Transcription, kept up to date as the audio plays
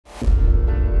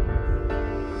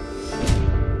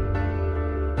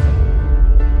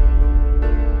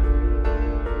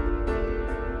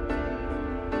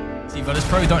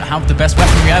Pro don't have the best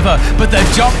weaponry ever, but the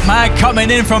jump man coming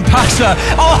in from Pasha.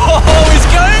 Oh, he's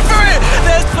going for it!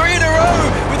 There's 3 in a row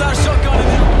with that shotgun in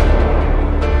there.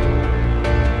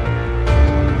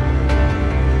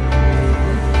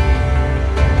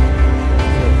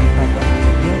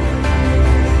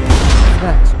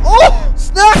 Oh!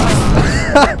 Snax!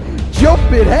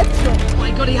 Jumping headshot! Oh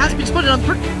my god, he has been spotted on...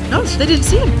 No, they didn't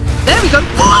see him. There we go.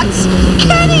 What?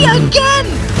 Kenny again!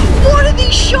 What are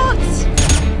these shots?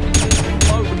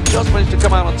 Oh, but he does manage to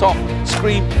come out on top.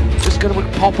 Scream, just going to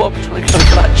pop up, trying to go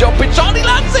for that jumping shot. He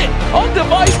lands it! On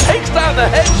device, takes down the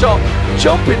headshot.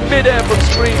 Jumping mid-air from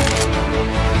Scream.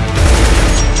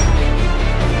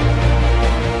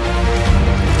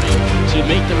 To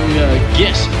make them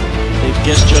guess, they've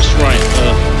guessed just right.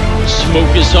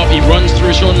 Smoke is up, he runs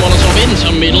through his own Molotov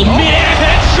into middle. Mid-air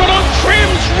headshot on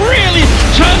Trims, really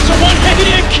turns to one heavy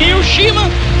near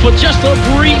Kioshima. For just a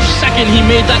brief second, he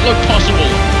made that look possible.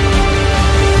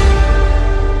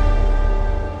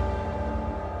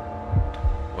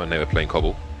 When they were playing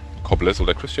Cobblers,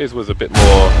 although Chris J's was a bit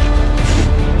more...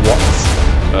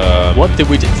 What did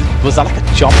we do? Was that like a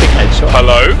jumping headshot?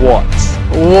 Hello?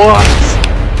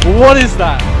 What is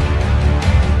that?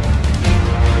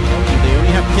 They only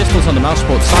have pistols on the mouse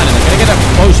sport side, and they're going to get up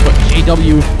close, but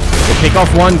JW will pick off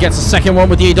one, gets a second one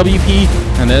with the AWP,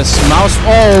 and there's mouse.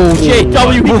 Oh,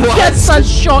 JW gets a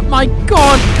shot, my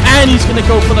god! And he's going to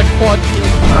go for the quad kill.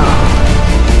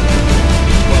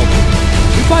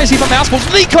 Who fires he from mouse balls?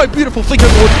 NiKo, beautiful flicker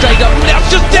towards JW. Now it's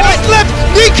just dead left.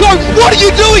 NiKo, what are you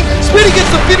doing? Spinny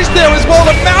gets the finish there as well.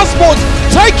 The mouse balls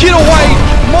take it away,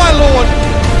 my lord.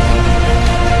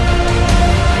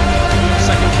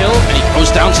 Kill, and he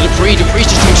goes down to Dupree. Dupree's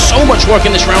just doing so much work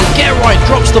in this round. Get right,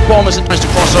 drops the bomb as it tries to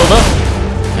cross over,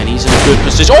 and he's in a good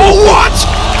position. Oh, what?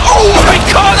 Oh my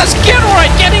god, that's Get Right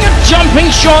getting a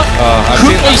jumping shot,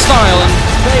 Kootley style. And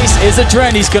Face is a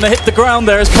trend. He's going to hit the ground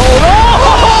there as Cold.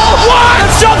 Oh, what? A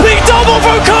jumping double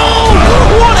from Cold!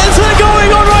 What is going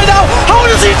on right now? How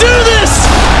does he do this?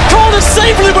 Cold is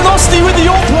saved Luminosity with the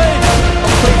all-play.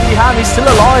 Completely ham, he's still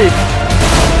alive.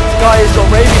 Guy has got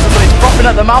rabies, but he's frothing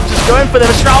at the mouth, just going for them.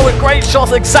 Shroud with great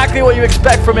shots, exactly what you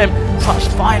expect from him. Such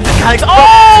fine mechanics.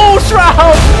 Oh,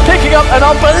 Shroud picking up an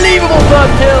unbelievable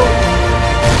third kill.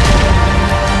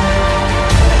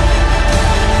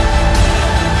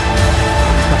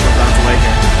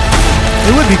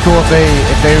 It would be cool if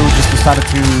they just decided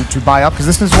to buy up, because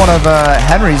this is one of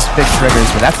Henry's big triggers.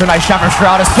 But that's a nice shot from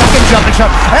Shroud. A second jumping shot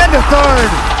and a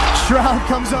third. Shroud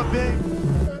comes up big.